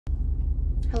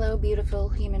Hello, beautiful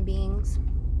human beings.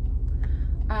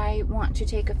 I want to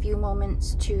take a few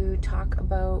moments to talk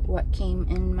about what came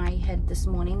in my head this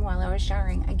morning while I was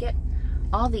showering. I get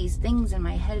all these things in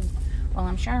my head while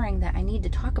I'm showering that I need to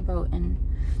talk about, and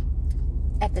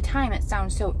at the time it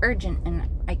sounds so urgent, and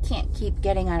I can't keep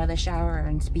getting out of the shower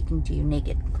and speaking to you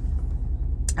naked.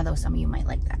 Although some of you might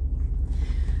like that.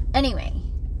 Anyway,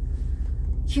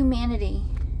 humanity.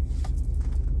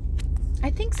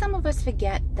 I think some of us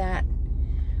forget that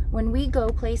when we go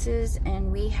places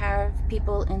and we have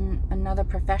people in another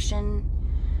profession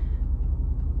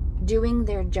doing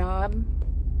their job,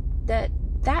 that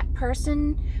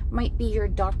person might be your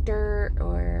doctor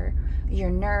or your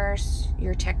nurse,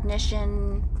 your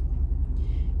technician,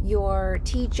 your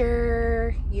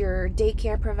teacher, your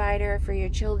daycare provider for your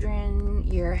children,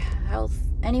 your health,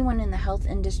 anyone in the health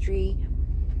industry,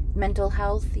 mental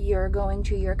health, you're going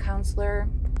to your counselor,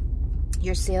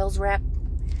 your sales rep.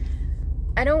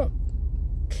 I don't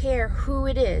care who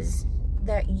it is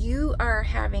that you are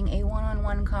having a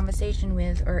one-on-one conversation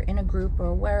with, or in a group,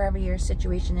 or wherever your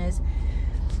situation is.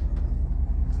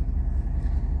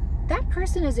 That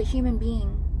person is a human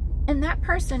being. And that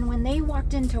person, when they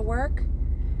walked into work,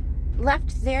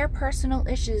 left their personal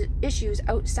issues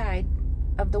outside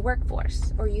of the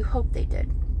workforce, or you hope they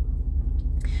did.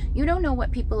 You don't know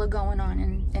what people are going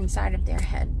on inside of their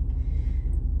head.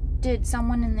 Did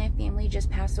someone in their family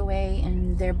just pass away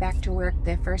and they're back to work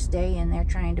their first day and they're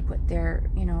trying to put their,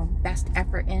 best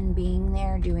effort in being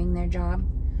there, doing their job?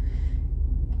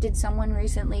 Did someone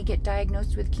recently get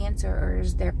diagnosed with cancer, or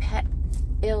is their pet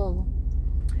ill?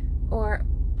 Or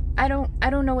I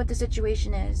don't know what the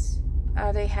situation is.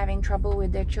 Are they having trouble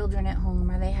with their children at home?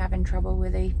 Are they having trouble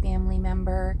with a family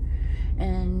member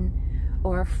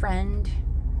or a friend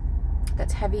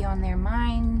that's heavy on their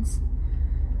minds?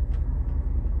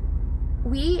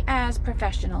 We as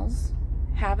professionals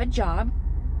have a job.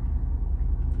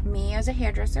 Me as a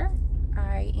hairdresser,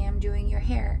 I am doing your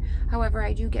hair. However,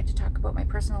 I do get to talk about my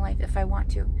personal life if I want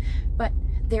to. But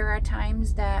there are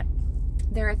times that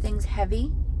there are things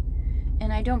heavy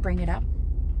and I don't bring it up.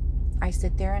 I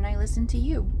sit there and I listen to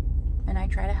you and I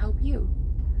try to help you.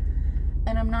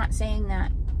 And I'm not saying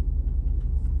that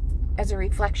as a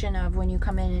reflection of when you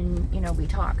come in and, we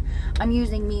talk. I'm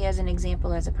using me as an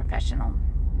example as a professional.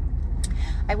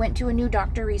 I went to a new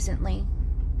doctor recently,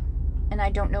 and I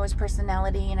don't know his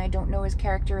personality and I don't know his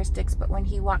characteristics, but when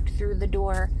he walked through the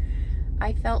door,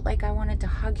 I felt like I wanted to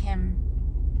hug him,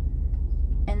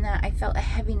 and that I felt a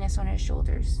heaviness on his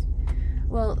shoulders.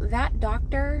 Well, that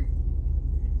doctor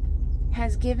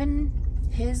has given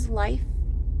his life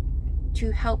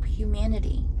to help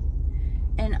humanity,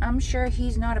 and I'm sure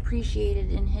he's not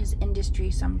appreciated in his industry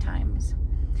sometimes.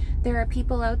 There are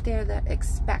people out there that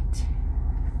expect,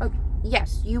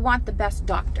 yes, you want the best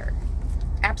doctor.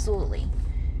 Absolutely.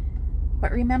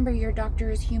 But remember, your doctor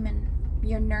is human.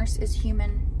 Your nurse is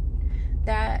human.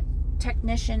 That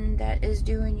technician that is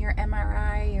doing your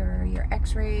MRI or your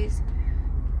x-rays,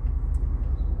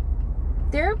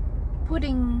 they're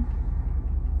putting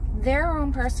their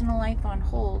own personal life on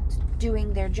hold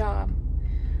doing their job.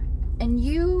 And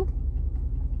you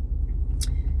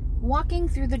walking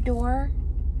through the door,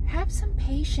 have some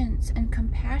patience and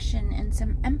compassion and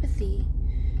some empathy,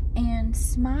 and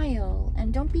smile,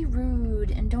 and don't be rude,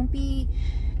 and don't be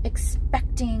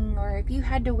expecting, or if you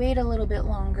had to wait a little bit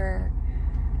longer.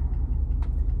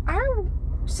 Our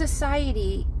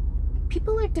society,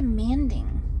 people are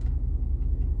demanding.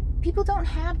 People don't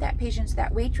have that patience.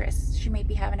 That waitress, she might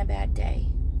be having a bad day.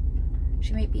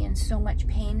 She might be in so much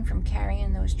pain from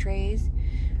carrying those trays.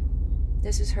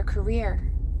 This is her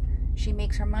career. She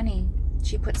makes her money.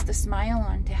 She puts the smile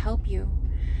on to help you.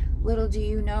 Little do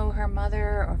you know, her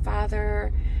mother or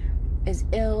father is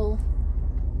ill.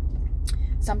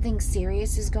 Something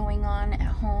serious is going on at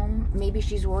home. Maybe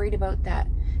she's worried about that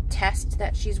test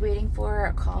that she's waiting for,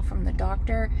 a call from the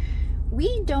doctor.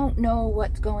 We don't know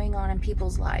what's going on in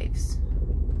people's lives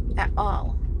at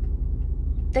all.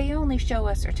 They only show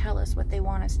us or tell us what they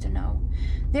want us to know.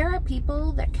 There are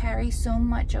people that carry so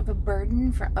much of a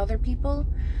burden for other people.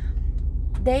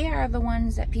 They are the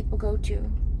ones that people go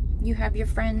to. You have your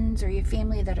friends or your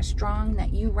family that are strong,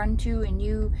 that you run to and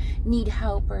you need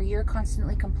help, or you're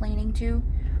constantly complaining to.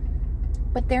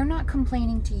 But they're not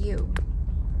complaining to you.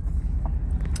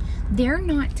 They're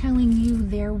not telling you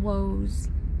their woes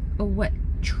or what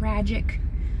tragic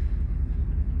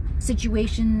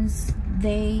situations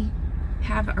they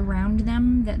have around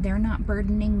them, that they're not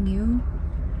burdening you.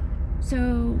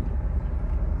 So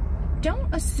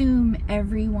don't assume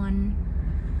everyone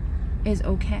is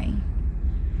okay.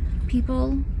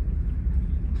 People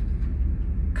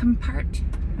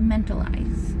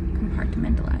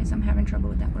compartmentalize, I'm having trouble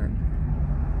with that word,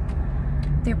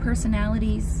 their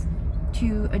personalities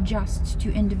to adjust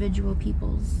to individual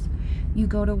people's. You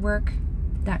go to work,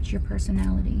 that's your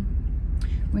personality.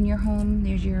 When you're home,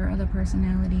 there's your other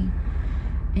personality.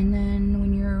 And then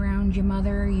when you're around your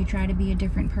mother, you try to be a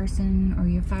different person, or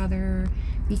your father,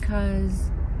 because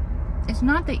it's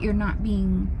not that you're not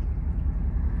being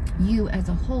you as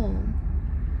a whole.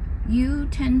 You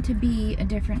tend to be a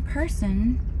different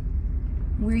person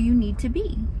where you need to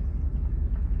be.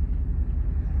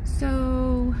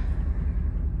 So,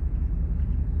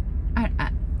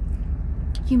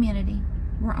 humanity.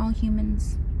 We're all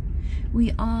humans.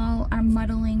 We all are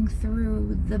muddling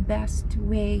through the best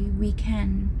way we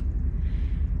can.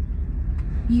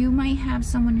 You might have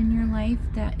someone in your life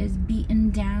that is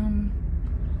beaten down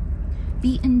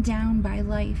by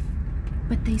life,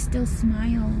 but they still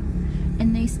smile,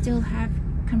 and they still have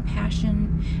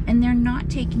compassion, and they're not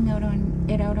taking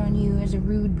it out on you as a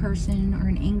rude person or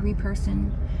an angry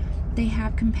person. They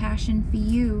have compassion for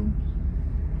you.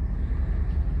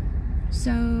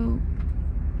 So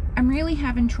I'm really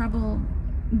having trouble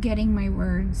getting my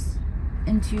words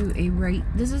into a right.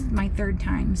 This is my third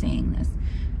time saying this,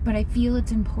 but I feel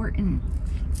it's important.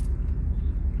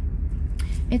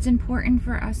 It's important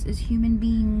for us as human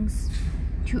beings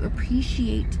to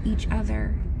appreciate each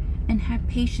other and have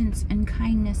patience and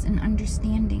kindness and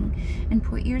understanding, and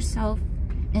put yourself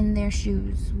in their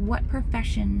shoes. What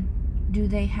profession do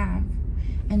they have?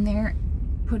 And they're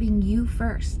putting you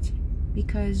first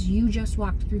because you just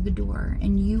walked through the door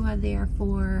and you are there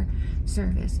for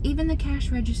service. Even the cash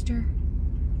register,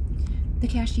 the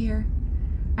cashier.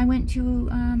 I went to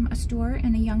a store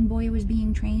and a young boy was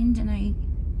being trained, and I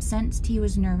sensed he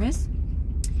was nervous.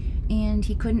 And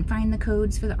he couldn't find the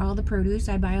codes for all the produce.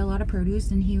 I buy a lot of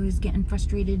produce, and he was getting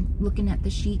frustrated looking at the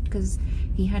sheet because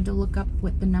he had to look up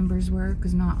what the numbers were,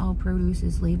 because not all produce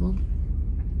is labeled.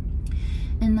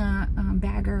 And the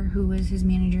bagger, who was his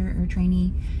manager or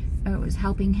trainee, was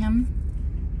helping him.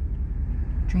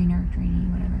 Trainee,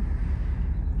 whatever.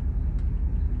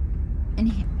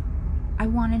 And I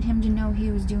wanted him to know he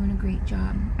was doing a great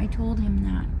job. I told him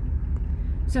that.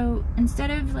 So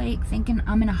instead of like thinking,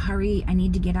 I'm in a hurry, I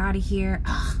need to get out of here,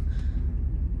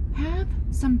 have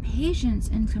some patience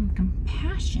and some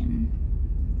compassion.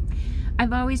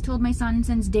 I've always told my son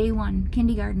since day one,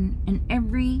 kindergarten, and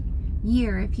every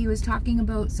year if he was talking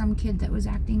about some kid that was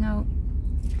acting out,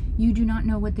 you do not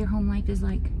know what their home life is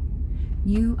like.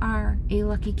 You are a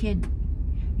lucky kid.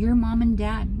 Your mom and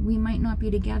dad, we might not be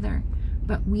together,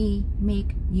 but we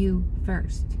make you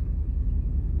first.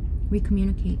 We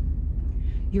communicate.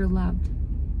 You're loved.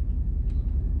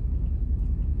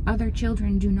 Other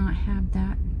children do not have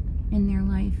that in their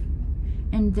life,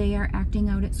 and they are acting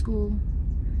out at school.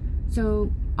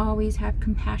 So always have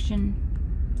compassion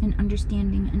and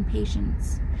understanding and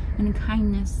patience and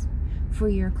kindness for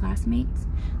your classmates.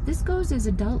 This goes as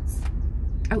adults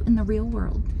out in the real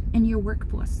world, in your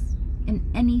workforce, in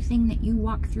anything that you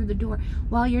walk through the door.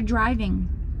 While you're driving,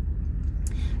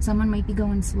 someone might be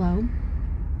going slow.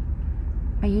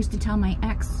 I used to tell my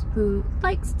ex, who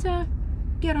likes to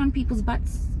get on people's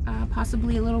butts,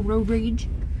 possibly a little road rage,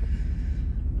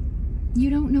 you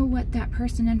don't know what that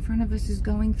person in front of us is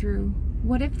going through.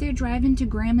 What if they're driving to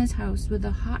grandma's house with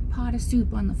a hot pot of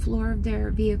soup on the floor of their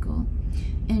vehicle,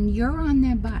 and you're on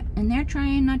their butt, and they're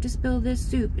trying not to spill this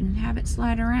soup and have it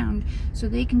slide around so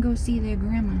they can go see their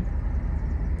grandma?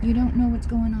 You don't know what's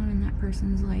going on in that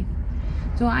person's life.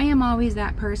 So I am always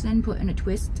that person putting a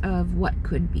twist of what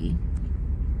could be.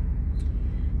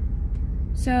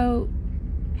 So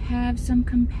have some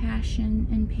compassion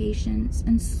and patience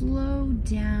and slow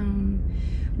down.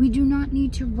 We do not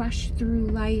need to rush through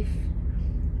life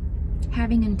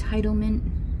having entitlement,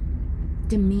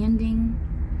 demanding.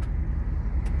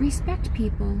 Respect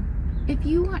people. If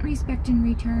you want respect in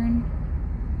return,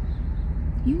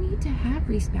 you need to have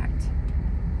respect.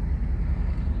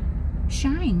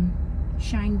 Shine.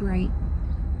 Shine bright.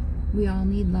 We all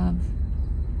need love.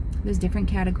 There's different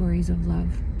categories of love.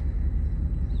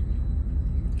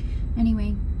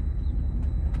 Anyway,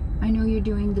 I know you're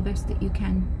doing the best that you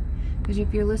can, because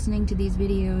if you're listening to these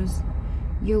videos,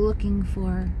 you're looking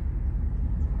for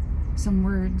some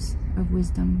words of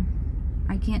wisdom.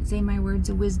 I can't say my words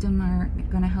of wisdom are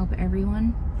going to help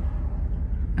everyone.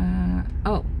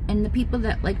 Oh, and the people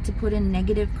that like to put in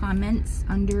negative comments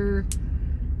under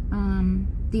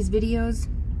these videos,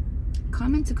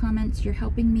 comments, you're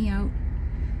helping me out.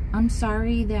 I'm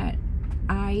sorry that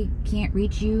I can't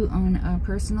reach you on a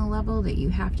personal level, that you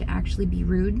have to actually be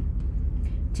rude.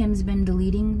 Tim's been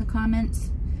deleting the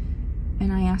comments,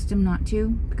 and I asked him not to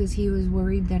because he was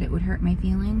worried that it would hurt my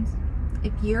feelings.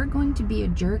 If you're going to be a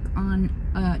jerk on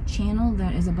a channel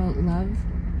that is about love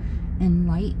and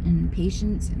light and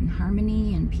patience and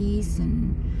harmony and peace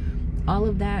and all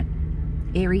of that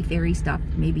airy fairy stuff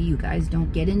maybe you guys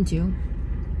don't get into,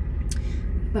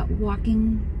 but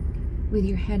walking with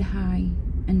your head high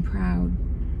and proud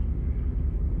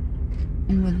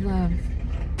and with love,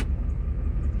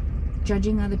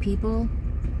 judging other people,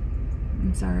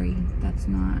 I'm sorry, that's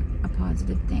not a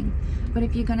positive thing. But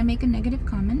if you're gonna make a negative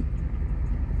comment,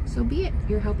 so be it.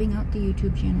 You're helping out the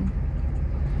YouTube channel.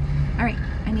 All right,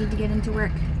 I need to get into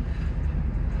work.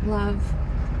 Love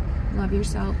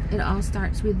yourself. It all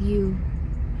starts with you.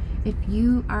 If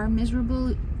you are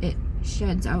miserable, it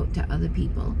sheds out to other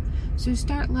people. So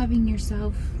start loving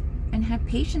yourself and have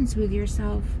patience with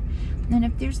yourself. And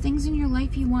if there's things in your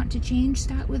life you want to change,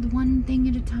 start with one thing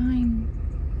at a time.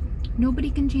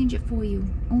 Nobody can change it for you.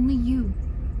 Only you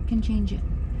can change it.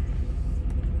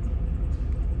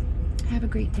 Have a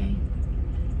great day.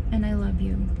 And I love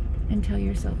you. And tell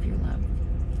yourself you're loved.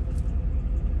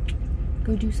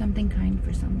 Go do something kind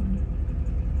for someone.